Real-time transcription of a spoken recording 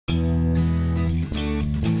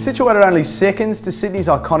Situated only seconds to Sydney's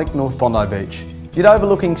iconic North Bondi Beach, yet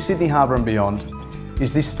overlooking Sydney Harbour and beyond,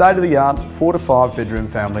 is this state-of-the-art 4 to 5 bedroom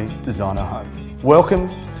family designer home. Welcome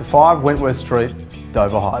to 5 Wentworth Street,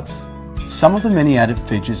 Dover Heights. Some of the many added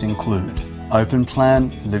features include open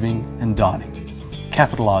plan living and dining,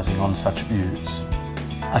 capitalising on such views.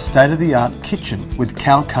 A state-of-the-art kitchen with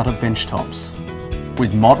Calcutta bench tops,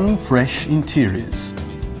 with modern fresh interiors,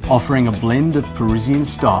 offering a blend of Parisian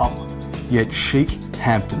style, yet chic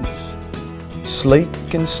Hamptons.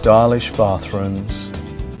 Sleek and stylish bathrooms,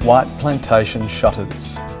 white plantation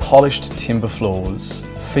shutters, polished timber floors,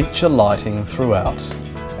 feature lighting throughout,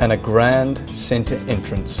 and a grand centre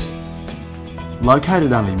entrance.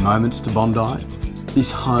 Located only moments to Bondi,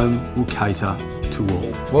 this home will cater to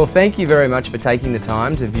all. Well, thank you very much for taking the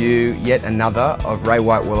time to view yet another of Ray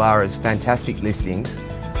White Willara's fantastic listings.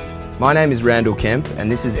 My name is Randall Kemp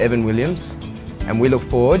and this is Evan Williams, and we look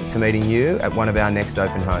forward to meeting you at one of our next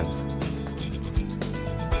open homes.